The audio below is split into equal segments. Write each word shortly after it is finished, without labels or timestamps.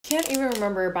can't even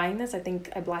remember buying this. I think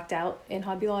I blacked out in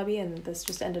Hobby Lobby and this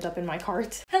just ended up in my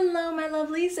cart. Hello my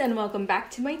lovelies and welcome back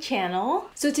to my channel.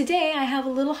 So today I have a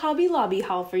little Hobby Lobby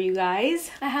haul for you guys.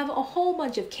 I have a whole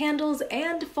bunch of candles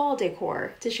and fall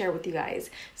decor to share with you guys.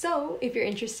 So if you're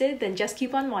interested, then just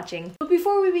keep on watching. But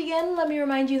before we begin, let me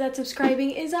remind you that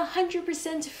subscribing is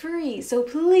 100% free. So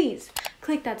please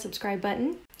click that subscribe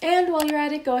button. And while you're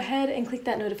at it, go ahead and click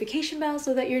that notification bell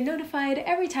so that you're notified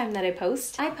every time that I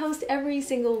post. I post every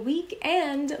single week,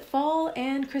 and fall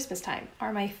and Christmas time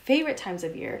are my favorite times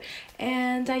of year.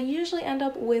 And I usually end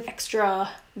up with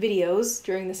extra videos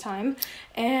during this time.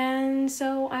 And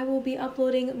so I will be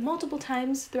uploading multiple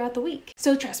times throughout the week.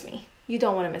 So trust me, you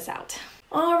don't want to miss out.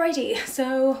 Alrighty,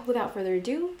 so without further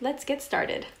ado, let's get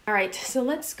started. Alright, so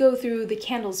let's go through the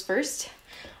candles first,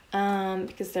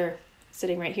 because they're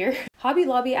sitting right here. Hobby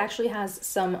Lobby actually has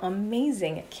some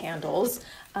amazing candles.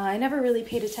 I never really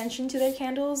paid attention to their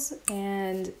candles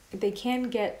and they can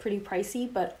get pretty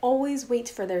pricey, but always wait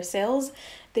for their sales.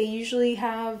 They usually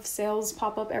have sales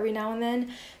pop up every now and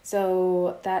then,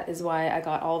 so that is why I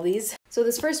got all of these. So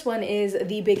this first one is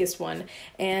the biggest one,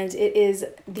 and it is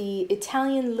the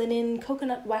Italian Linen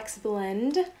Coconut Wax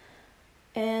Blend.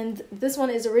 And this one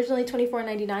is originally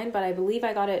 $24.99, but I believe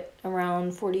I got it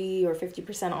around 40 or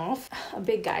 50% off. A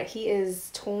big guy. He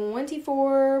is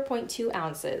 24.2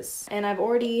 ounces. And I've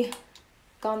already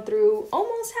gone through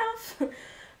almost half.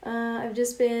 I've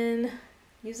just been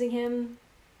using him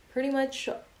pretty much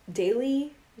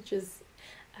daily, which is,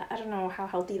 I don't know how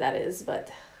healthy that is, but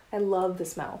I love the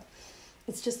smell.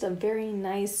 It's just a very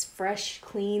nice, fresh,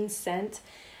 clean scent.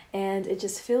 And it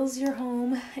just fills your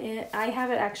home. And I have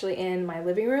it actually in my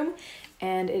living room,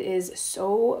 and it is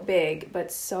so big but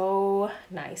so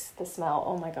nice. The smell,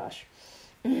 oh my gosh.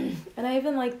 And I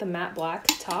even like the matte black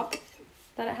top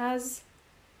that it has.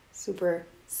 Super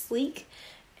sleek.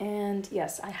 And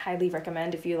yes, I highly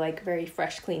recommend if you like very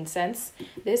fresh, clean scents.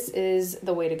 This is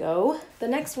the way to go. The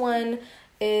next one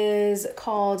is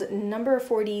called Number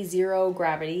 40 Zero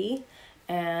Gravity.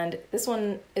 And this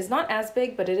one is not as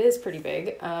big, but it is pretty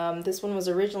big. This one was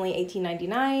originally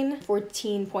 $18.99,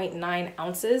 14.9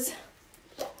 ounces.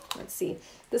 Let's see.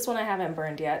 This one I haven't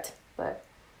burned yet, but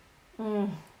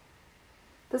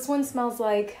this one smells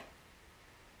like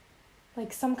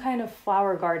some kind of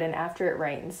flower garden after it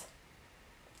rains.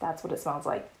 That's what it smells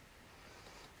like.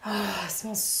 Oh, it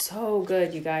smells so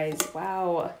good, you guys.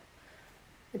 Wow.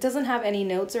 It doesn't have any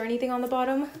notes or anything on the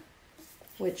bottom,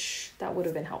 which that would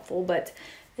have been helpful, but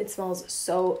it smells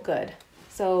so good.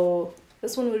 So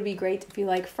this one would be great if you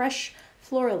like fresh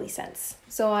florally scents.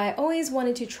 So I always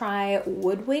wanted to try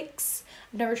wood wicks.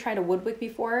 I've never tried a wood wick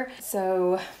before,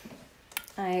 so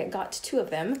I got two of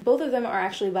them. Both of them are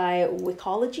actually by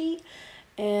Wickology,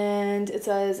 and it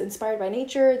says inspired by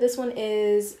nature. This one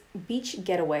is Beach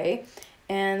Getaway,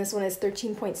 and this one is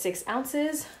 13.6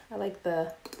 ounces. I like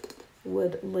the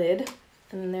wood lid,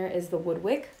 and then there is the wood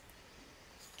wick.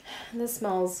 And this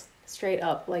smells straight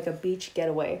up like a beach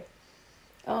getaway.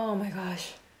 Oh my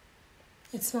gosh.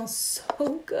 It smells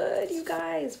so good, you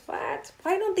guys. What?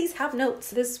 Why don't these have notes?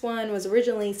 This one was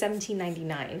originally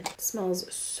 $17.99. It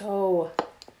smells so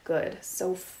good.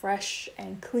 So fresh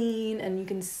and clean, and you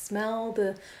can smell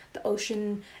the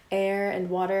ocean air and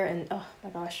water, and oh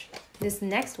my gosh. This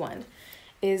next one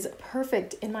is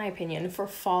perfect, in my opinion, for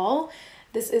fall.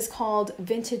 This is called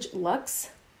Vintage Luxe,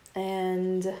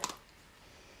 and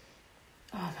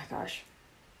oh my gosh,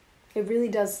 it really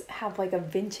does have like a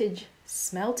vintage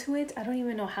smell to it. I don't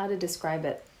even know how to describe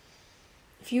it.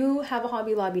 If you have a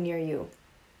Hobby Lobby near you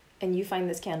and you find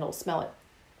this candle, smell it.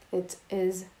 It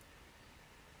is,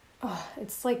 oh,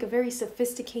 it's like a very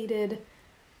sophisticated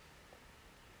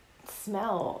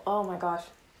smell. Oh my gosh.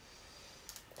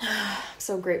 I'm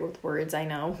so great with words, I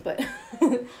know, but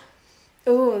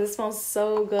oh, this smells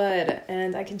so good.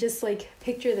 And I can just like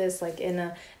picture this like in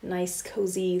a nice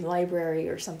cozy library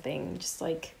or something, just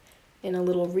like in a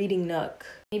little reading nook,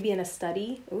 maybe in a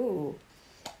study. Ooh.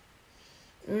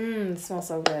 It smells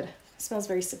so good. It smells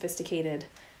very sophisticated,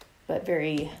 but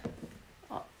very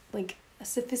like a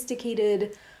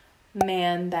sophisticated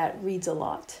man that reads a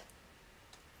lot.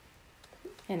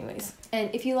 Anyways,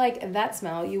 and if you like that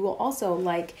smell, you will also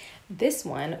like this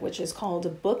one, which is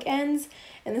called Bookends.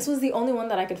 And this was the only one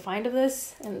that I could find of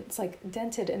this, and it's like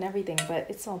dented and everything, but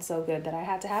it smelled so good that I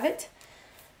had to have it.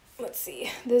 Let's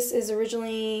see. This is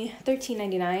originally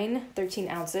 $13.99, 13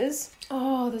 ounces.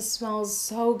 Oh, this smells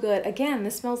so good. Again,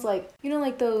 this smells like, you know,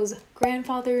 like those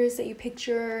grandfathers that you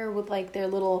picture with like their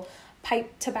little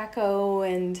pipe tobacco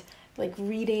and like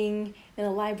reading in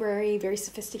a library, very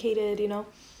sophisticated, you know.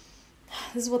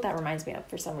 This is what that reminds me of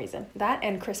for some reason. That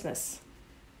and Christmas.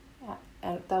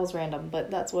 That was random,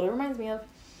 but that's what it reminds me of.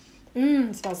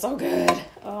 It smells so good.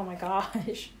 Oh my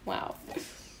gosh. Wow.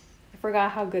 I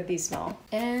forgot how good these smell.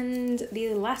 And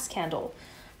the last candle,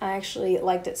 I actually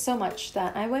liked it so much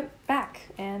that I went back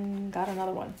and got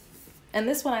another one. And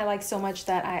this one I like so much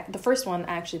that the first one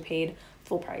I actually paid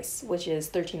full price, which is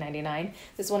 $13.99.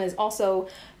 This one is also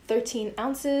 13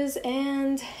 ounces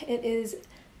and it is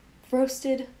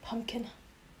roasted pumpkin.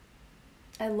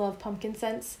 I love pumpkin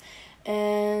scents.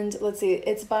 And let's see,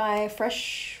 it's by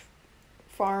Fresh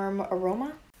Farm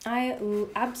Aroma. I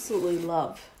absolutely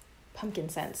love pumpkin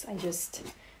scents.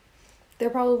 They're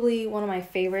probably one of my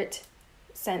favorite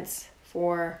scents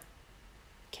for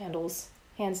candles,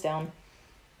 hands down.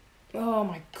 Oh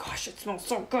my gosh, it smells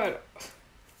so good.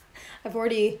 I've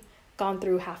already gone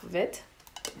through half of it,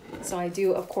 so I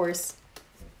do, of course,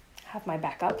 have my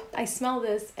backup. I smell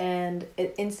this and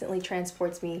it instantly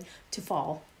transports me to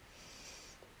fall.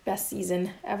 Best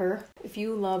season ever. If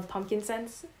you love pumpkin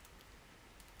scents,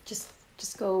 just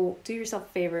go do yourself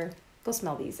a favor. Go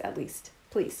smell these at least,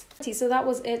 please. So that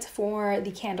was it for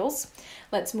the candles.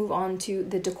 Let's move on to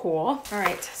the decor. All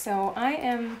right, so I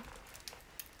am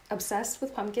obsessed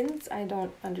with pumpkins. I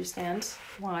don't understand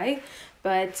why,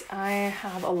 but I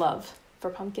have a love for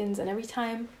pumpkins, and every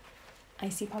time I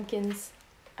see pumpkins,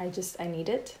 I need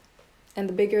it. And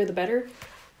the bigger the better.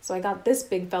 So I got this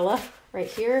big fella right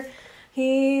here.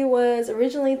 He was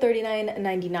originally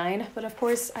 $39.99, but of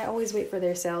course I always wait for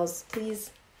their sales.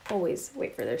 Please always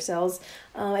wait for their sales.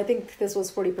 I think this was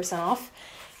 40% off.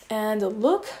 And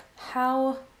look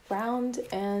how round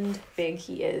and big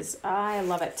he is. I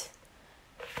love it.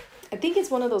 I think it's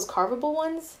one of those carvable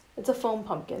ones. It's a foam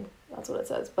pumpkin. That's what it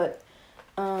says. But,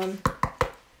 I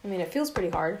mean, it feels pretty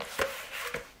hard.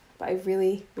 But I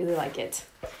really, really like it.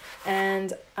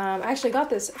 And I actually got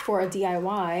this for a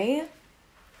DIY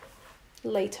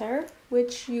later,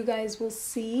 which you guys will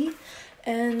see.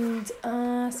 And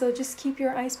so just keep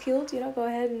your eyes peeled. Go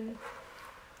ahead and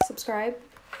subscribe.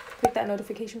 Click that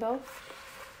notification bell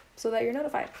so that you're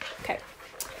notified. Okay.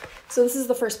 So this is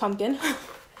the first pumpkin.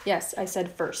 Yes, I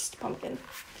said first pumpkin.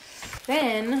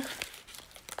 Then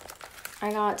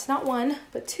I got not one,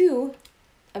 but two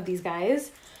of these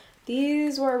guys.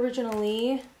 These were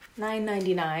originally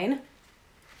 $9.99.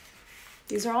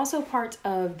 These are also part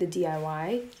of the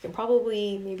DIY. You can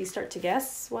probably maybe start to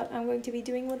guess what I'm going to be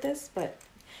doing with this, but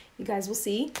you guys will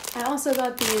see. I also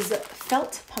got these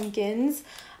felt pumpkins.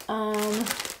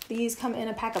 These come in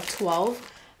a pack of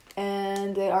 12,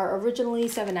 and they are originally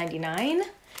 $7.99.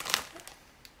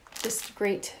 Just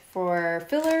great for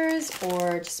fillers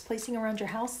or just placing around your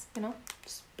house,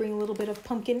 just bring a little bit of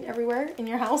pumpkin everywhere in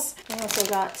your house. I also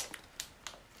got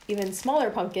even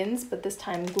smaller pumpkins, but this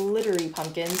time glittery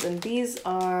pumpkins, and these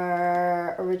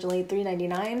are originally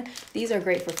 $3.99. These are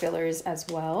great for fillers as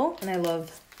well, and I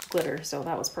love glitter, so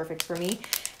that was perfect for me.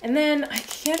 And then I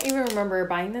can't even remember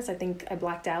buying this. I think I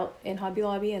blacked out in Hobby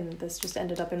Lobby and this just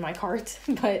ended up in my cart.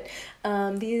 But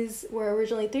these were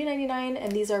originally $3.99,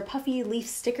 and these are puffy leaf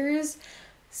stickers.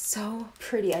 So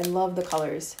pretty. I love the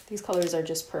colors. These colors are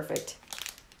just perfect.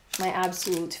 My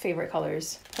absolute favorite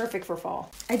colors. Perfect for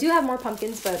fall. I do have more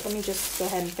pumpkins, but let me just go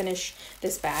ahead and finish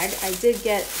this bag. I did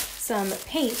get some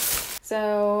paint.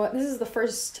 So this is the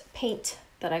first paint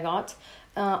that I got.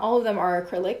 All of them are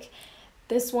acrylic.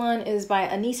 This one is by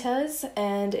Anita's,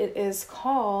 and it is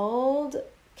called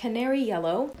Canary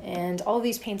Yellow. And all of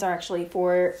these paints are actually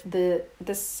for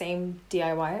this same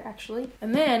DIY, actually.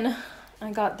 And then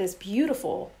I got this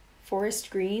beautiful forest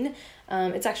green.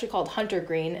 It's actually called Hunter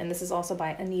Green, and this is also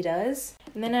by Anita's.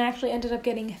 And then I actually ended up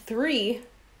getting 3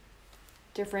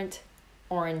 different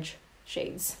orange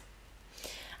shades.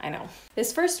 I know.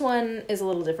 This first one is a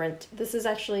little different. This is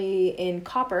actually in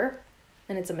copper,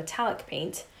 and it's a metallic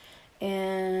paint.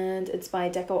 And it's by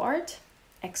Decor,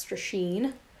 extra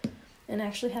sheen, and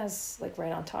actually has like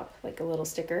right on top like a little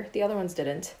sticker. The other ones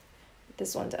didn't.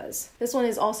 This one does. This one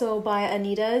is also by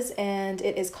Anita's, and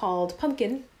it is called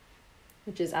Pumpkin,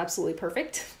 which is absolutely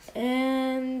perfect.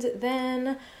 And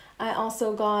then I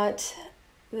also got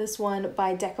this one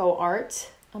by Decor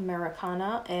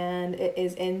Americana, and it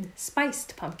is in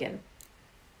Spiced Pumpkin.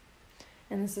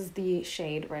 And this is the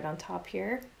shade right on top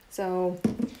here. So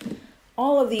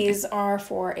all of these are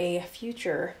for a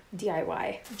future DIY.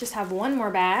 I just have one more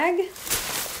bag.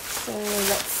 So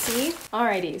let's see.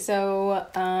 Alrighty, so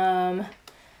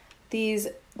these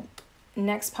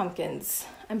next pumpkins.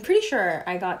 I'm pretty sure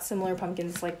I got similar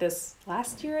pumpkins like this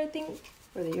last year, I think,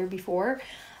 or the year before.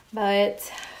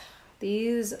 But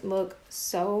these look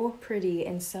so pretty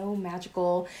and so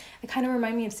magical. They kind of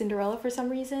remind me of Cinderella for some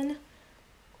reason.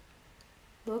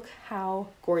 Look how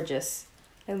gorgeous.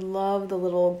 I love the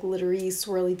little glittery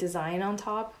swirly design on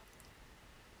top.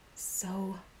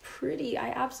 So pretty. I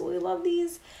absolutely love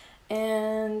these.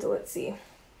 And let's see.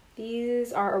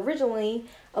 These are originally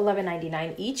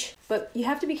 $11.99 each, but you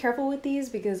have to be careful with these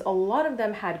because a lot of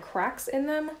them had cracks in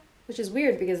them, which is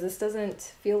weird because this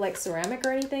doesn't feel like ceramic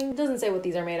or anything. It doesn't say what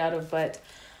these are made out of, but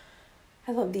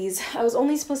I love these. I was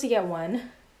only supposed to get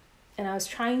one, and I was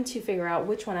trying to figure out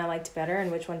which one I liked better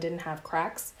and which one didn't have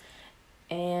cracks,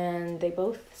 and they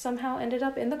both somehow ended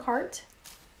up in the cart.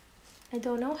 I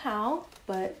don't know how,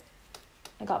 but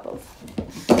I got both.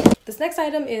 This next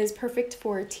item is perfect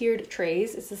for tiered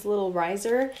trays. It's this little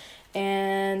riser,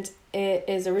 and it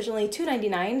is originally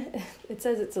 $2.99. It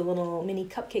says it's a little mini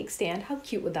cupcake stand. How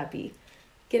cute would that be?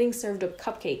 Getting served a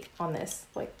cupcake on this.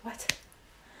 Like, what?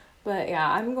 But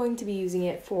yeah, I'm going to be using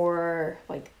it for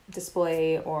like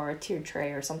display or a tiered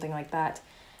tray or something like that.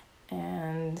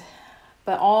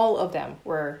 But all of them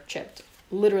were chipped.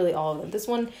 Literally all of them. This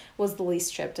one was the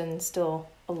least chipped and still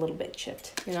a little bit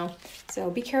chipped, you know? So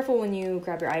be careful when you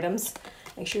grab your items.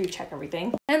 Make sure you check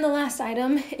everything. And the last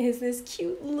item is this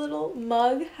cute little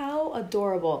mug. How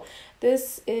adorable.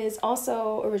 This is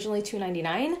also originally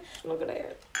 $2.99. Look at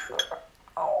it.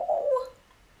 Oh,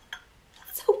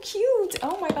 so cute.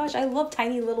 Oh my gosh, I love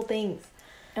tiny little things.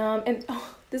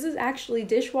 This is actually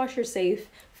dishwasher safe,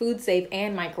 food safe,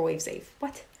 and microwave safe.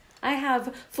 What? I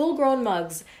have full-grown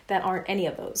mugs that aren't any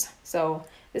of those. So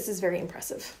this is very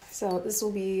impressive. So this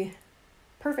will be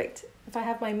perfect if I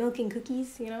have my milk and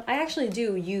cookies, you know. I actually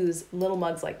do use little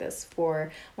mugs like this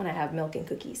for when I have milk and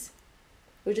cookies,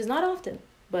 which is not often,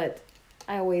 but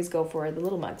I always go for the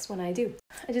little mugs when I do.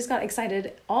 I just got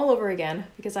excited all over again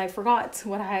because I forgot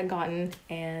what I had gotten,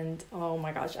 and oh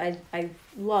my gosh, I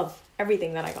love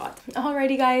everything that I got.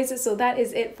 Alrighty guys, so that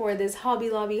is it for this Hobby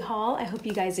Lobby haul. I hope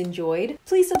you guys enjoyed.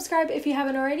 Please subscribe if you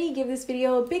haven't already, give this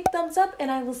video a big thumbs up,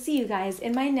 and I will see you guys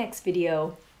in my next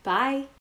video. Bye!